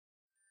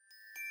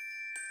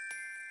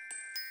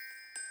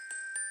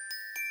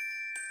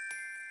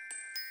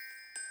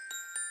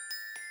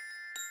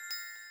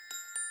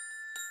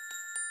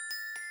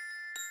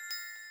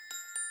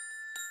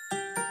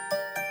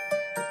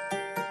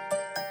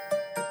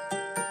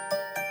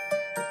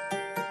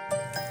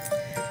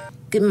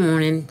Good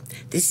morning.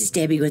 This is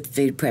Debbie with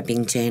Food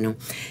Prepping Channel,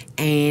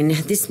 and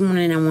this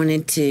morning I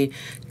wanted to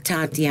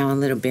talk to y'all a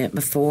little bit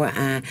before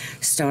I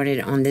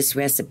started on this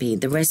recipe.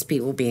 The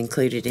recipe will be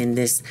included in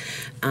this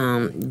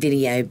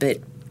video, but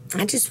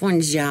I just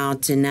wanted y'all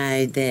to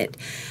know that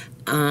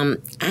I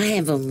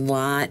have a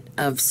lot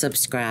of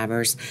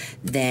subscribers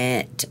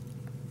that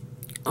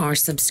are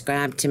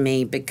subscribed to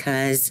me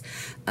because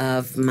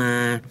of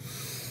my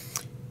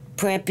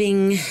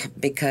prepping,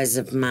 because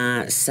of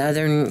my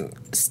southern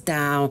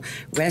style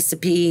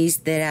recipes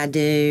that I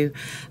do,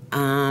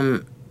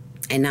 and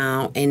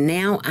now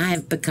I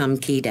have become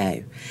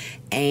keto,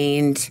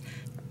 and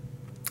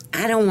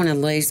I don't want to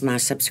lose my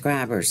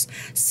subscribers.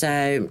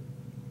 So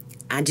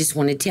I just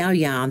want to tell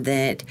y'all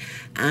that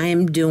I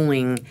am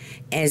doing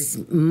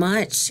as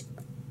much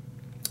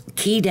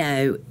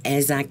keto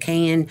as I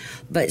can,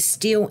 but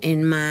still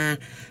in my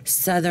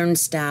southern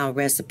style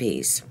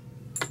recipes.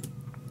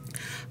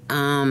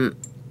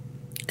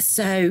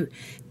 So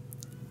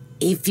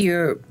if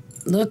you're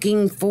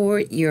looking for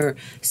your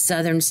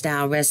southern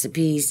style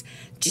recipes,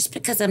 just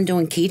because I'm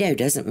doing keto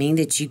doesn't mean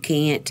that you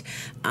can't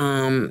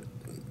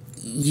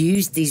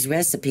use these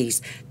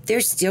recipes. They're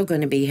still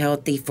going to be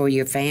healthy for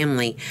your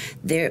family.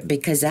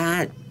 Because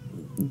I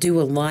do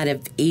a lot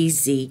of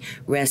easy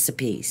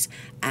recipes.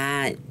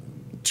 I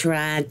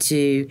try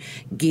to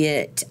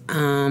get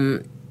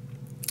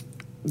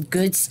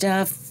good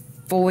stuff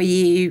for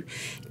you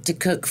to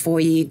cook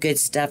for you, good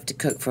stuff to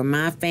cook for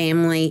my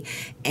family,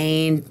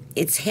 and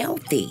it's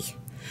healthy.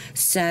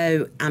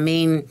 So, I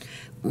mean,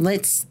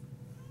 let's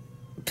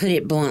put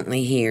it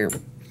bluntly here.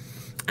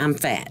 I'm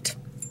fat.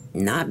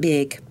 Not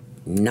big,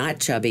 not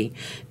chubby,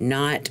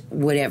 not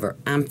whatever.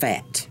 I'm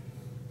fat.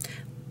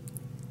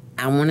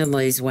 I want to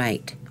lose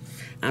weight.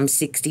 I'm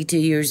 62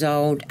 years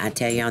old. I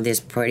tell y'all this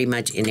pretty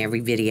much in every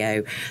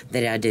video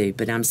that I do,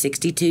 but I'm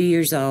 62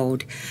 years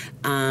old.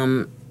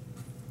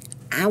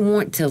 I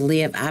want to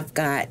live. I've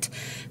got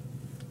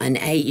an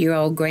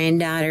 8-year-old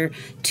granddaughter,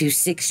 2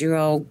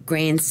 6-year-old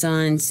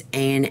grandsons,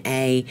 and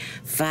a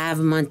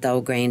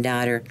 5-month-old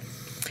granddaughter,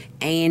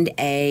 and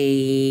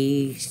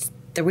a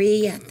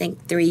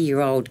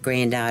 3-year-old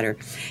granddaughter.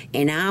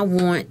 And I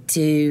want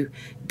to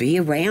be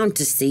around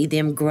to see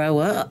them grow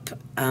up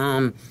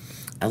a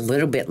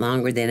little bit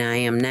longer than I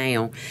am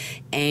now.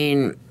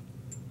 And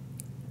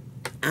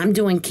I'm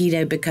doing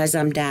keto because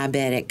I'm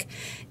diabetic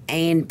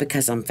and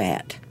because I'm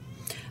fat.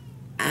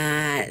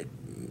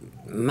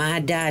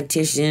 My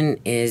dietitian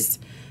is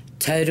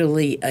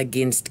totally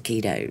against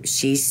keto.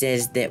 She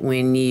says that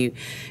when you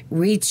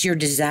reach your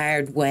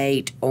desired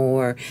weight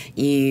or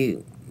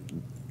you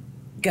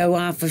go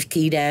off of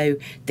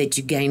keto, that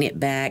you gain it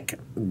back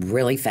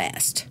really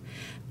fast.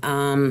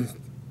 I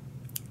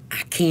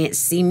can't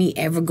see me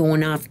ever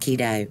going off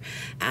keto.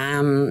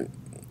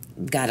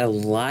 Got a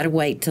lot of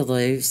weight to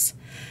lose.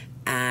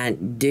 I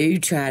do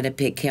try to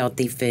pick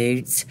healthy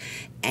foods,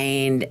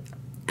 and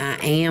I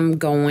am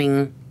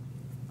going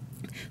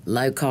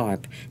low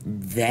carb.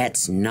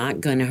 That's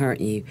not going to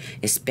hurt you,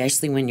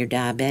 especially when you're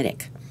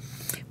diabetic.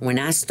 When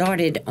I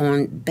started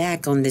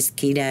back on this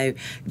keto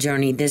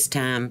journey this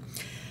time,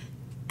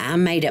 I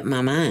made up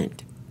my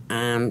mind.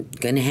 I'm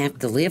going to have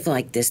to live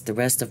like this the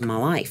rest of my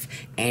life,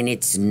 and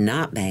it's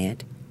not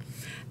bad.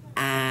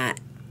 I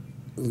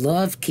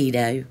love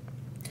keto.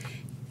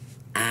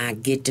 I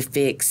get to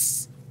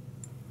fix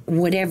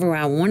whatever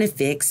I want to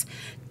fix,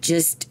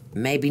 just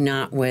maybe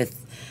not with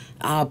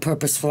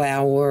all-purpose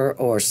flour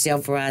or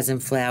self-rising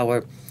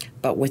flour,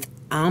 but with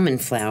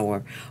almond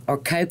flour or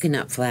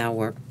coconut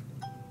flour.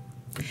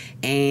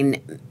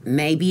 And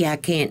maybe I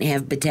can't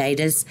have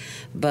potatoes,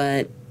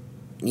 but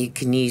you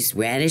can use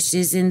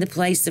radishes in the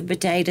place of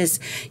potatoes.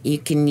 You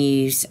can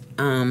use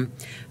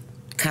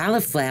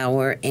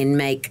cauliflower and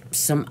make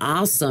some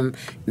awesome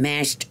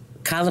mashed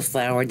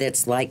cauliflower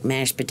that's like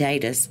mashed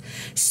potatoes.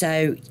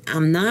 So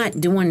I'm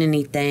not doing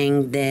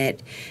anything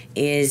that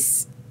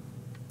is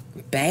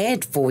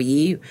bad for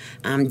you.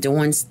 I'm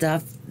doing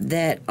stuff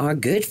that are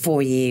good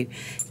for you.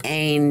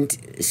 And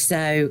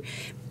so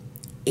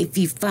if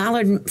you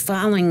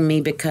following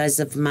me because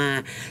of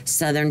my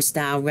southern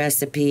style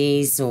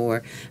recipes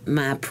or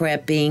my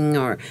prepping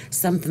or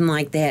something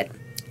like that,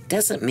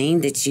 doesn't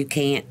mean that you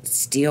can't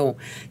still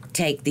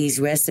take these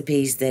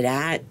recipes that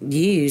I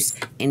use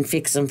and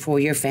fix them for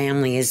your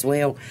family as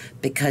well,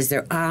 because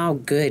they're all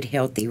good,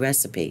 healthy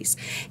recipes.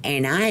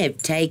 And I have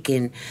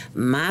taken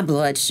my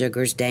blood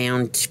sugars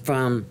down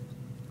from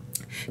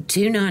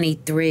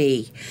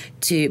 293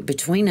 to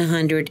between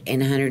 100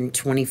 and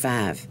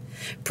 125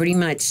 pretty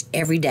much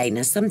every day.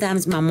 Now,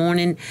 sometimes my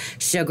morning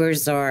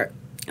sugars are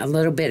a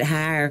little bit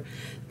higher,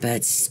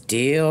 but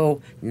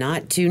still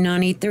not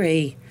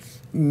 293.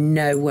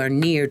 Nowhere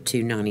near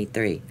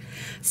 293.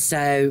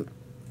 So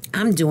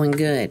I'm doing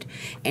good,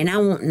 and I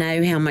won't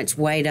know how much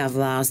weight I've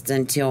lost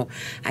until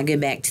I go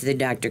back to the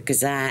doctor,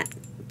 because I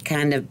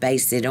kind of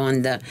base it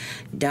on the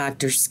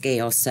doctor's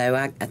scale. So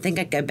I think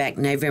I go back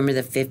November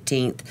the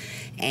 15th,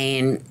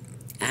 and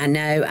I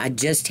know I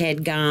just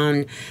had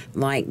gone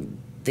like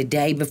the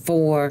day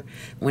before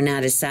when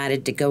I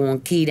decided to go on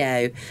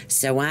keto.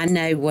 So I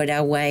know what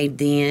I weighed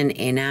then,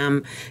 and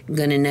I'm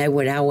going to know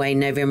what I weigh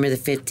November the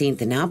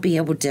 15th, and I'll be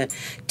able to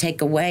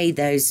take away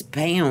those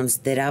pounds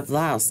that I've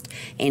lost.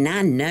 And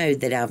I know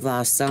that I've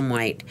lost some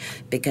weight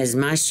because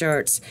my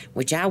shirts,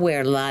 which I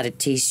wear a lot of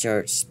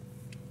t-shirts,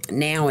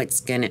 now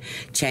it's going to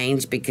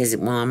change because,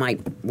 well, I might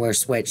wear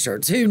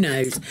sweatshirts. Who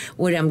knows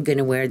what I'm going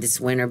to wear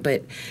this winter,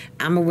 but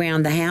I'm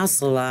around the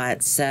house a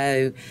lot,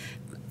 so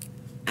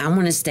I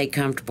want to stay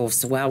comfortable,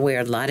 so I wear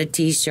a lot of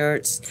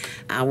t-shirts.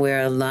 I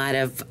wear a lot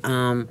of,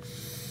 I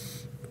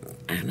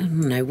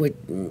don't know what,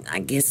 I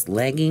guess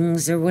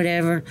leggings or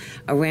whatever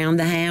around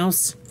the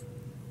house.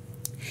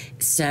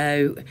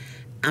 So,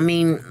 I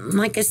mean,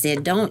 like I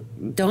said, don't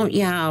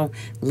y'all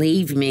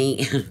leave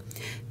me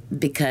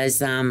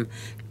because I'm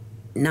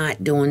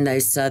not doing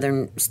those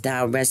Southern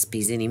style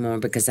recipes anymore,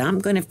 because I'm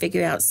going to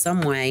figure out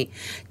some way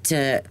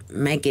to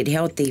make it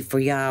healthy for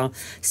y'all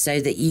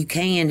so that you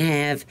can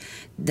have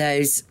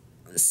those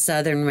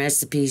Southern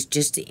recipes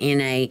just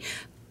in a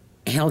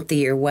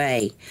healthier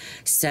way.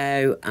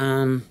 So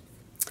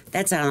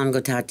that's all I'm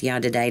going to talk to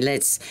y'all today.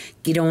 Let's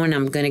get on.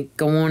 I'm going to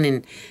go on,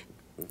 and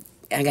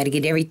I got to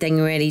get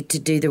everything ready to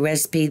do the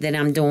recipe that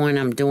I'm doing.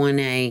 I'm doing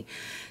a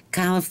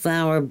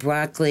cauliflower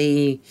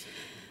broccoli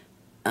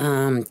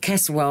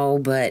casserole,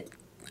 but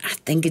I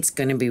think it's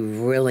going to be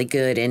really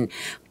good. And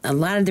a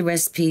lot of the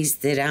recipes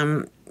that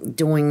I'm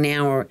doing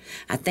now are,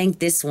 I think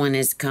this one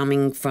is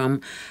coming from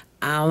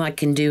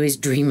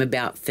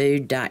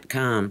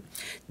allicandoisdreamaboutfood.com.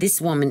 This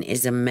woman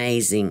is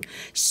amazing.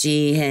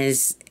 She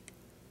has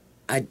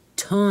a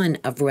ton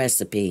of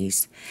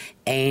recipes,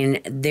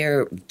 and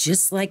they're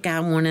just like I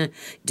want to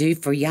do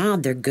for y'all.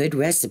 They're good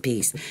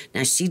recipes.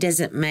 Now, she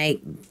doesn't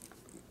make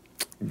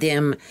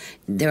them,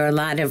 there are a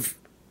lot of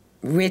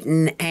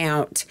written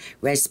out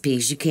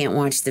recipes. You can't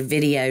watch the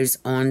videos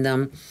on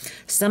them.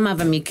 Some of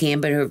them you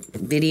can, but her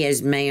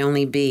videos may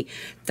only be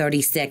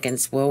 30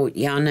 seconds. Well,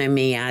 y'all know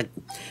me. I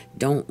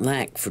don't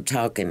like for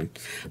talking.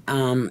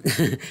 I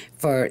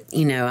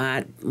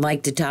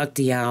like to talk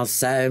to y'all,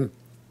 so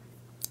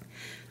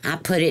I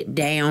put it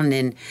down,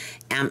 and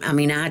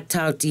I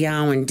talk to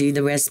y'all and do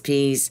the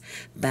recipes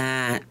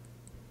by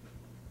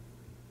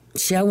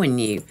showing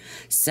you.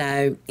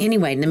 So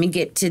anyway, let me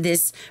get to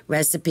this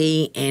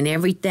recipe, and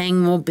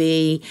everything will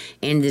be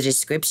in the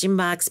description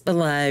box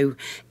below,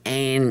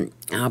 and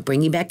I'll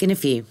bring you back in a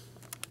few.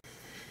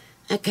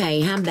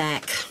 Okay, I'm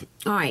back.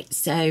 All right,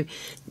 so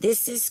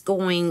this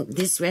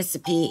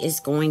recipe is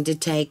going to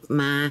take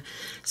my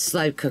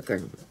slow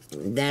cooker.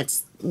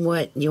 That's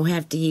what you'll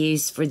have to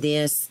use for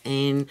this,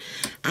 and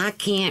I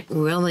can't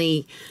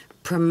really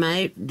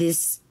promote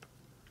this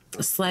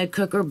slow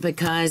cooker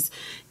because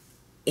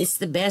it's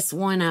the best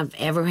one I've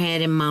ever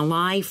had in my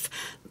life,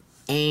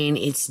 and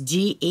it's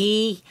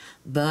GE,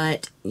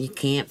 but you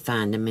can't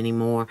find them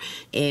anymore.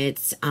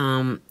 It's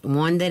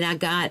one that I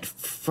got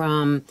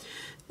from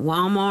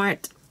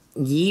Walmart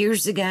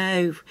years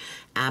ago.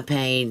 I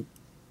paid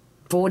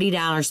 $40,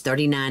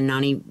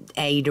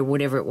 $39.98 or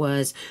whatever it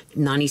was,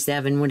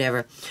 $97,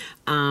 whatever,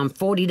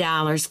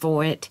 $40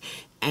 for it,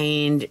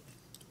 and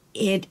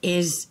it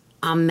is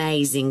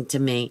amazing to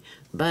me.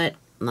 But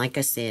like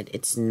I said,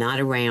 it's not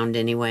around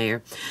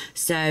anywhere.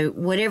 So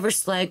whatever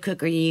slow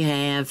cooker you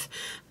have,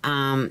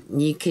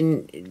 you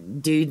can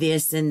do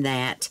this and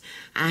that.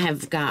 I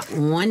have got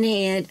 1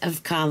 head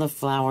of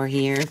cauliflower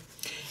here,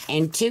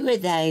 and 2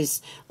 of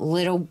those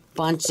little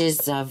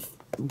bunches of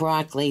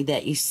broccoli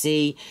that you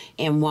see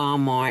in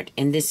Walmart.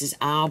 And this has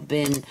all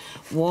been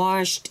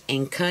washed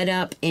and cut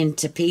up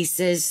into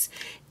pieces,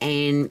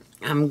 and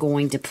I'm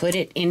going to put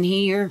it in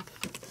here.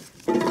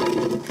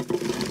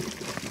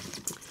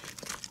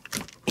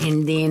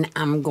 And then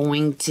I'm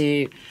going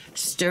to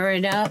stir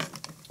it up,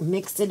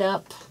 mix it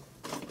up.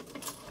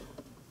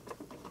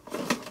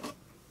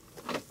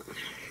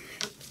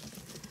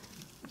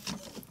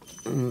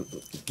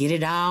 Get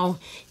it all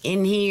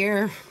in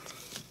here.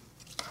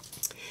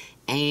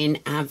 And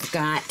I've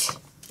got,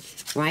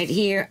 right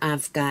here,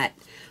 I've got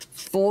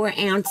 4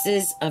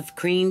 ounces of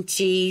cream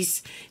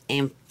cheese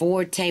and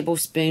 4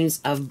 tablespoons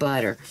of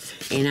butter.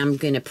 And I'm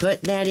going to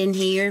put that in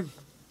here.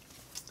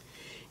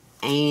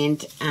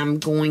 And I'm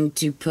going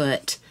to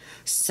put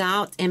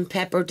salt and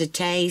pepper to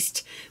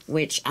taste,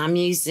 which I'm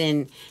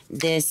using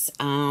this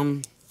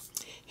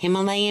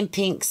Himalayan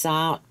pink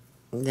salt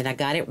that I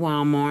got at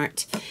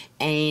Walmart.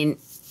 And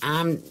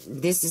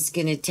this is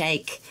going to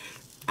take,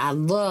 I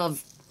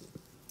love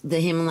the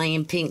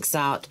Himalayan pink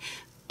salt,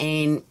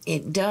 and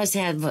it does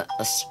have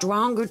a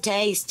stronger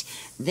taste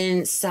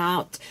than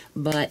salt,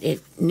 but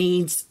it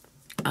needs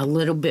a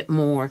little bit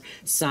more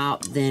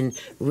salt than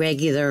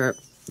regular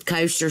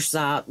kosher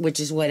salt, which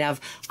is what I've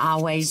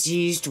always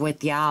used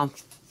with y'all.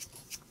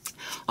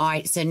 All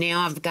right, so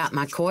now I've got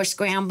my coarse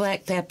ground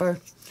black pepper.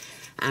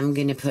 I'm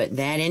going to put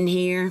that in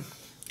here,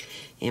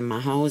 and my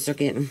holes are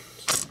getting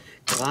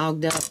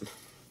clogged up.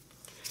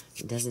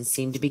 It doesn't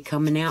seem to be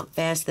coming out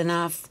fast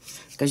enough,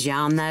 because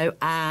y'all know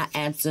I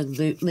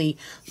absolutely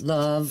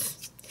love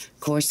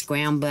coarse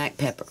ground black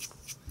pepper.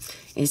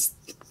 It's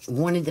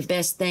one of the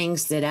best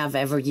things that I've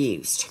ever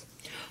used.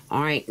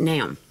 All right,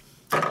 now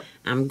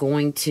I'm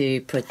going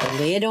to put the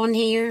lid on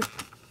here.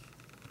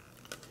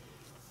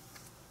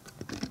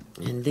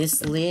 And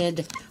this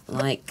lid,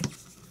 like,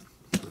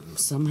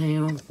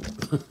 somehow,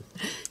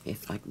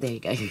 there you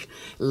go,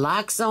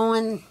 locks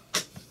on.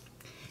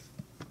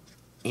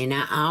 And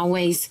I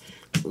always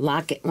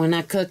lock it when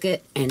I cook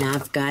it. And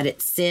I've got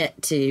it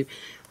set to,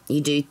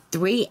 you do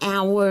 3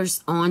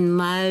 hours on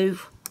low.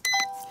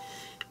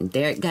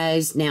 There it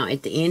goes. Now,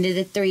 at the end of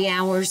the 3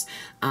 hours,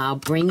 I'll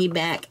bring you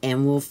back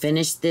and we'll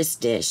finish this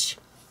dish.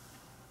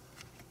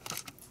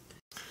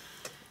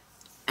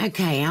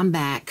 Okay, I'm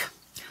back.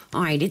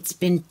 All right, it's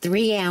been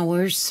 3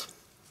 hours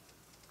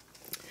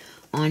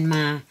on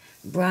my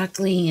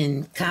broccoli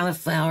and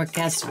cauliflower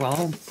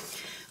casserole.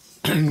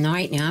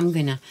 Right now, I'm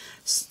going to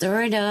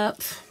stir it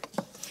up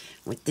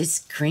with this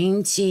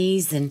cream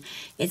cheese. And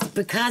it's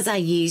because I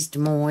used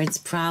more. It's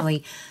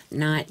probably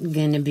not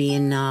going to be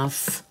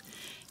enough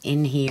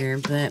in here,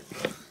 but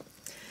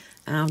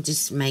I'll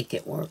just make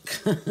it work.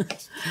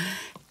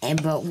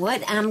 But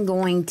what I'm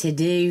going to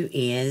do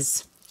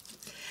is,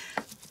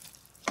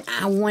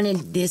 I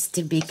wanted this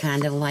to be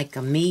kind of like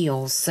a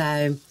meal,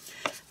 so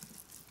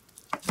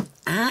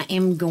I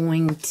am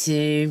going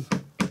to,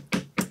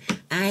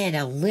 I had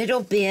a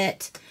little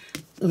bit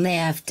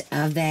left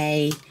of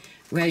a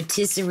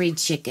rotisserie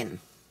chicken.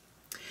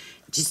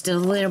 Just a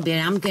little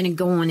bit. I'm going to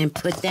go on and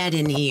put that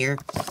in here.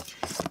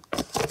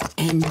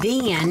 And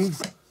then,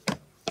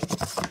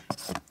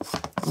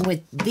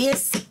 with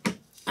this,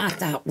 I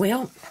thought,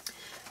 well,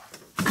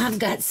 I've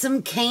got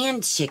some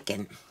canned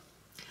chicken.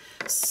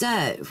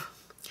 So,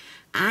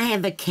 I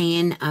have a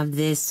can of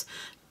this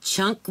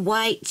chunk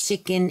white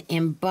chicken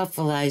in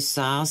buffalo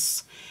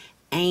sauce,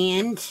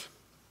 and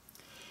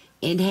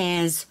it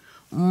has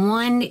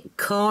 1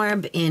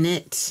 carb in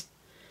it.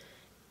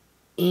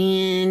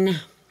 In,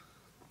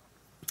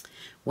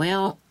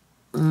 well,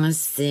 let's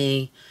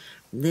see,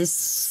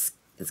 this,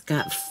 it's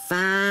got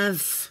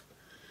 5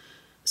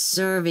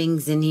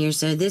 servings in here,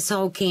 so this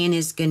whole can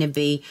is going to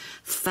be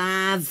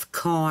 5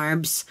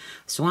 carbs.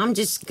 So I'm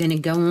just going to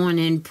go on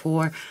and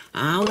pour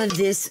all of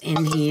this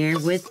in here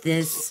with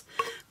this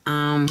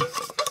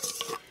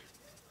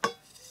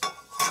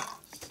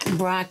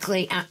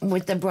broccoli,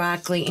 with the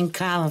broccoli and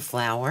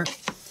cauliflower,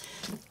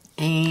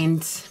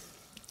 and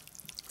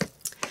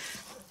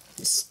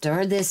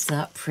stir this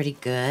up pretty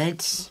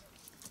good.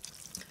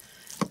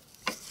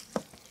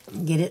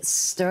 Get it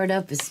stirred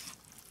up as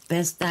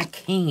best I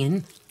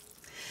can.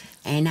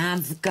 And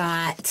I've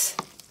got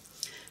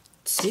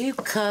 2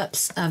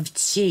 cups of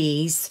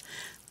cheese.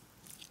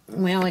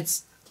 Well,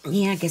 it's,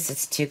 yeah, I guess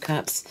it's 2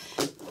 cups.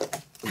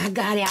 I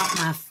got out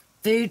my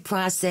food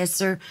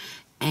processor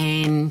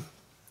and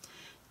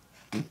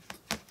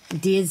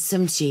did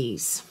some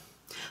cheese.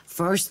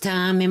 First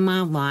time in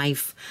my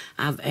life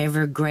I've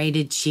ever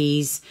grated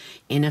cheese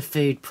in a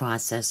food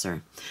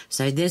processor.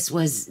 So this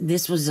was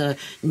a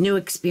new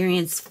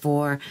experience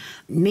for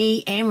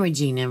me and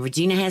Regina.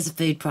 Regina has a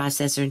food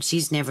processor and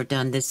she's never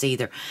done this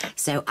either.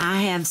 So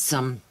I have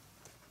some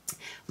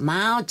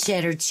mild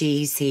cheddar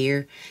cheese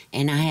here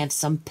and I have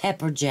some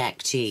pepper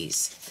jack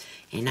cheese.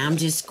 And I'm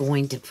just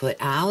going to put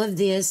all of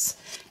this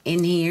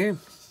in here.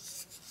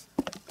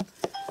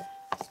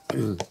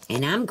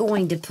 And I'm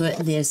going to put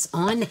this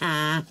on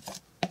high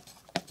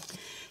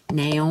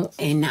now,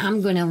 and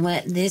I'm going to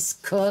let this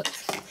cook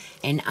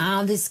and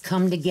all this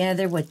come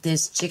together with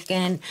this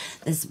chicken,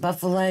 this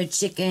buffalo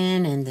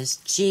chicken, and this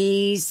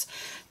cheese.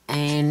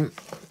 And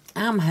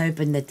I'm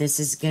hoping that this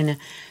is going to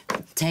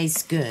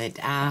taste good.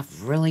 I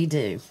really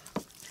do.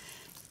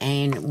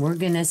 And we're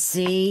going to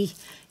see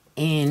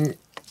in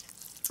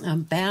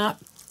about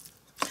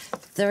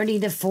 30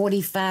 to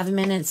 45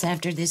 minutes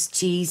after this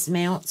cheese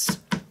melts.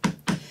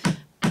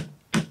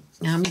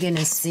 I'm going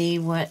to see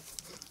what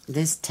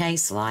this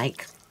tastes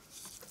like.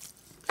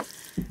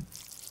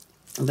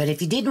 But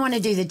if you didn't want to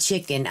do the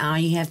chicken, all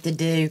you have to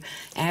do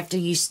after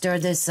you stir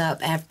this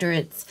up, after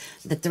it's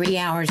the 3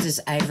 hours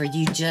is over,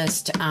 you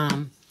just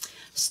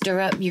stir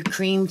up your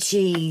cream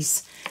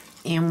cheese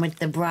in with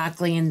the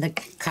broccoli and the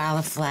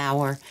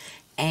cauliflower.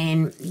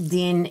 And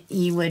then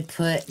you would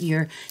put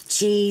your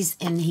cheese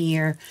in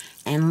here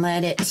and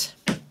let it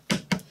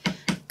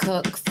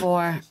cook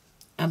for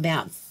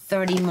about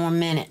 30 more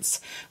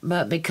minutes.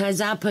 But because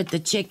I put the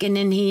chicken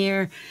in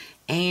here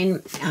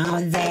and all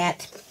of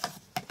that,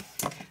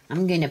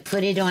 I'm going to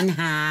put it on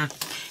high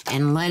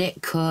and let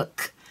it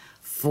cook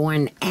for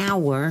an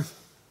hour.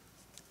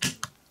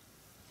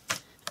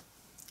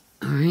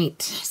 All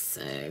right,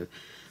 so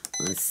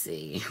let's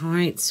see. All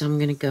right, so I'm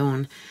going to go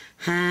on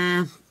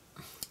high.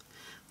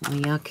 Well,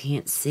 y'all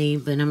can't see,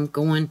 but I'm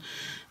going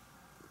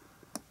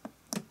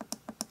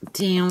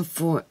down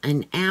for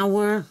an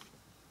hour.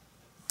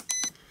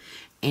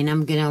 And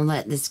I'm going to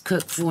let this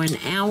cook for an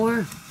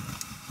hour.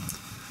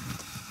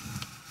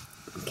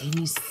 Can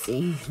you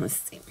see? Let's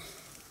see.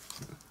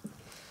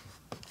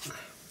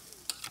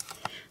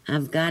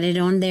 I've got it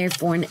on there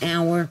for an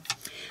hour.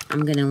 I'm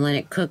going to let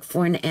it cook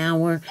for an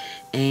hour.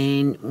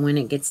 And when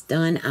it gets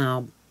done,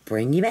 I'll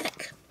bring you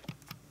back.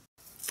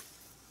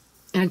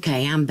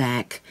 Okay, I'm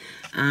back.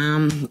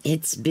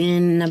 It's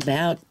been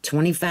about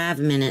 25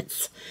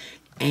 minutes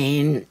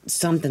and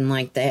something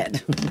like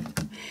that.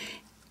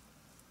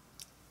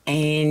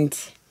 And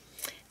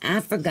I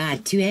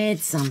forgot to add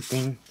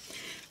something.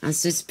 I was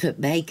supposed to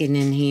put bacon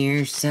in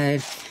here, so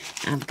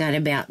I've got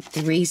about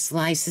 3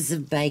 slices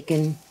of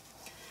bacon.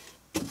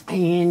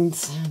 And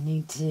I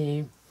need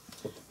to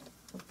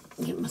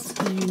get my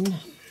spoon.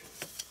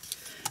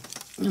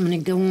 I'm going to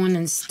go on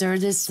and stir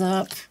this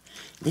up.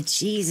 The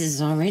cheese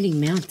is already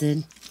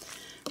melted.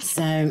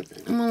 So I'm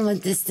going to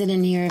let this sit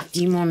in here a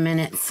few more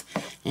minutes.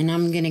 And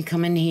I'm going to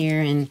come in here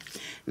and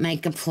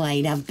make a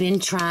plate. I've been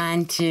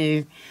trying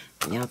to...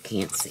 Y'all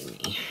can't see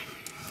me.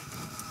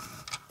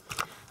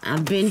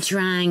 I've been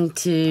trying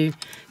to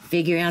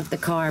figure out the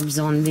carbs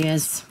on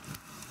this.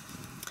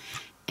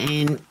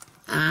 And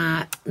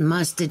I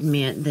must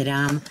admit that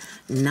I'm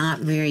not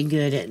very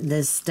good at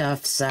this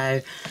stuff.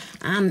 So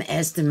I'm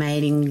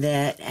estimating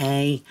that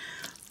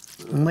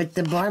with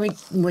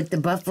the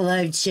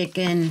buffalo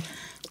chicken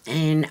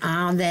and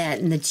all that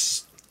and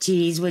the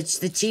cheese, which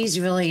the cheese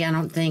really I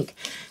don't think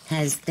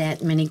has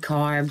that many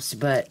carbs,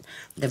 but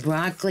the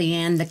broccoli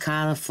and the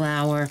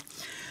cauliflower,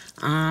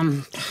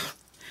 I'm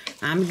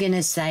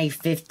gonna say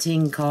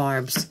 15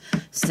 carbs.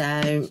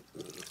 So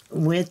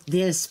with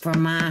this for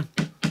my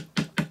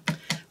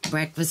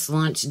breakfast,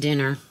 lunch,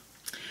 dinner,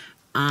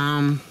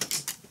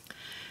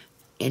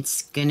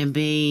 it's gonna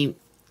be,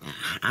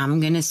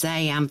 I'm gonna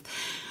say I'm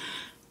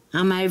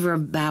over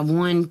by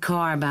 1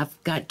 carb.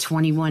 I've got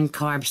 21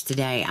 carbs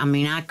today. I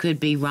mean, I could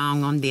be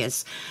wrong on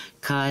this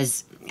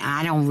because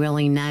I don't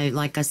really know.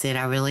 Like I said,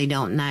 I really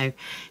don't know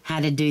how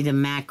to do the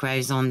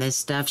macros on this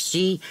stuff.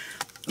 She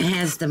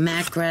has the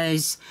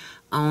macros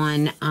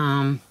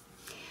on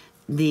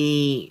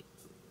the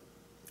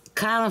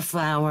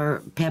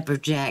cauliflower pepper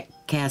jack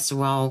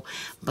casserole,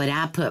 but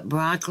I put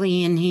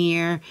broccoli in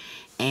here,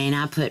 and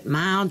I put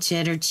mild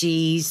cheddar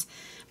cheese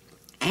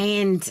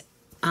and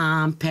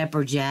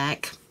pepper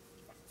jack.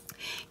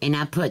 And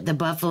I put the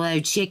buffalo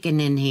chicken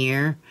in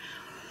here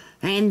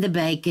and the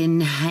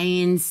bacon.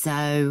 And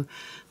so,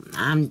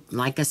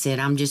 like I said,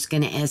 I'm just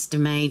going to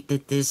estimate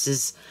that this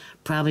is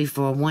probably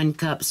for a 1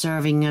 cup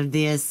serving of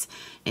this.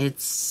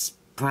 It's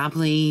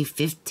probably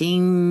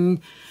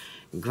 15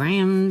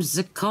 grams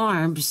of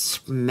carbs.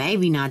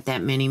 Maybe not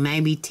that many,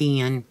 maybe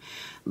 10.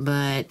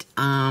 But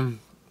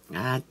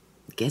I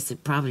guess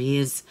it probably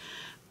is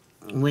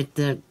with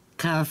the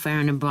cauliflower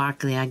and the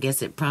broccoli. I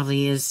guess it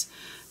probably is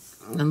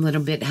a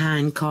little bit high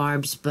in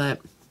carbs,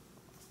 but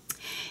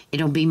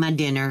it'll be my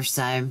dinner.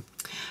 So,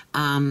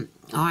 all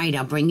right,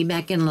 I'll bring you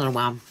back in a little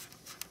while.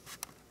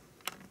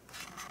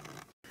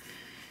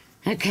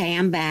 Okay,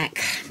 I'm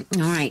back.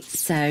 All right,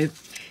 so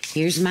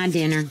here's my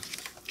dinner.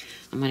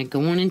 I'm going to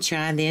go on and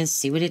try this,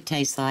 see what it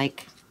tastes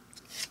like.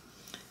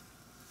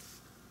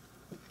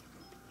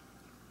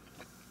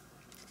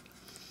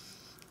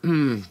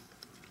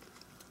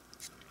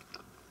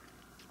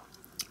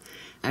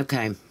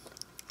 Okay.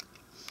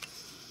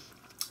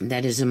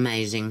 That is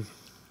amazing.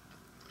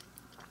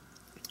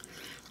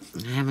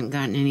 I haven't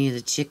gotten any of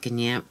the chicken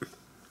yet.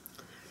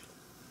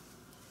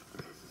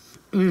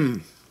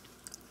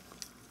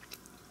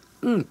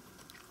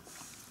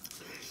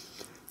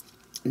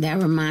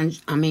 That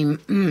reminds,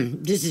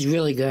 this is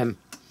really good.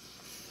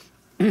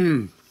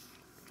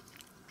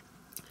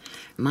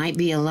 Might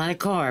be a lot of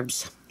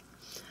carbs,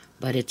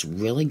 but it's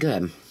really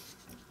good.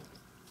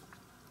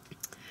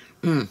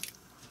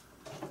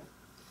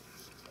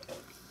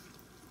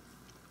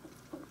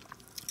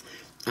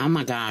 Oh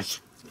my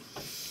gosh.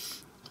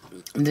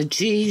 The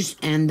cheese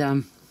and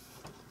the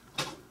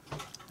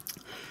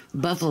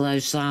buffalo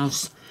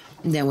sauce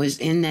that was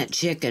in that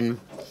chicken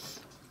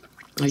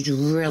is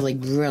really,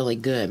 really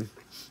good.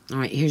 All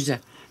right, here's a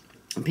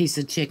piece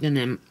of chicken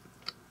and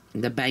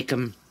the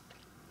bacon.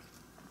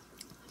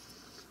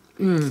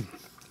 Oh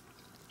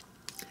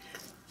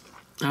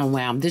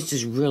wow, this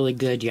is really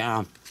good,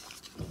 y'all.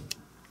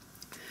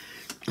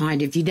 All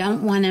right, if you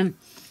don't want to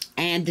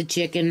add the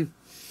chicken,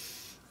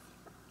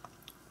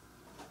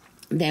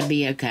 that'd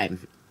be okay.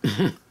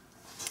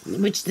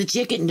 Which the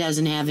chicken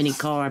doesn't have any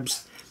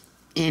carbs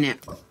in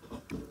it.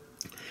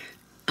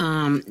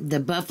 The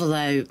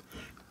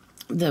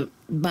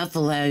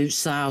buffalo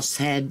sauce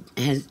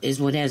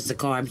is what has the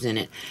carbs in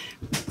it.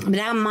 But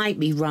I might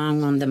be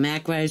wrong on the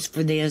macros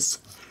for this.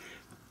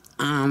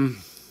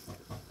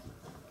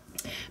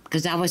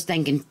 Because I was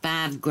thinking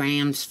 5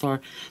 grams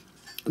for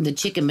the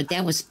chicken, but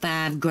that was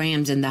 5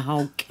 grams in the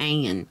whole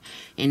can.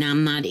 And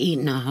I'm not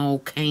eating a whole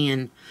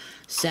can.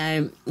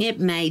 So it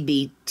may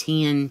be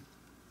 10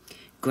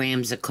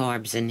 grams of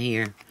carbs in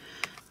here.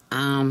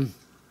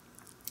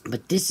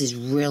 But this is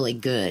really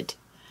good.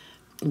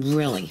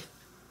 Really.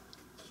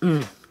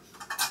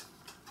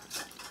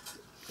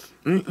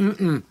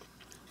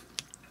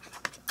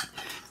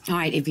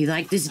 Alright, if you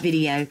like this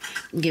video,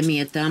 give me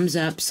a thumbs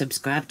up,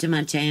 subscribe to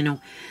my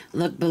channel,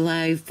 look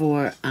below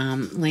for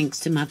links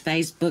to my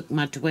Facebook,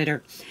 my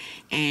Twitter,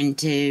 and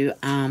to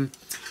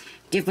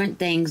different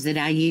things that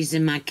I use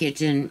in my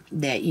kitchen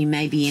that you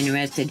may be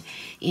interested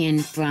in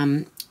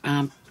from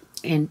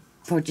in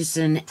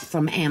purchasing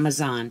from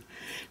Amazon.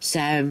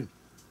 So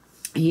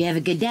you have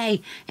a good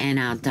day, and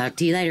I'll talk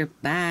to you later.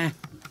 Bye.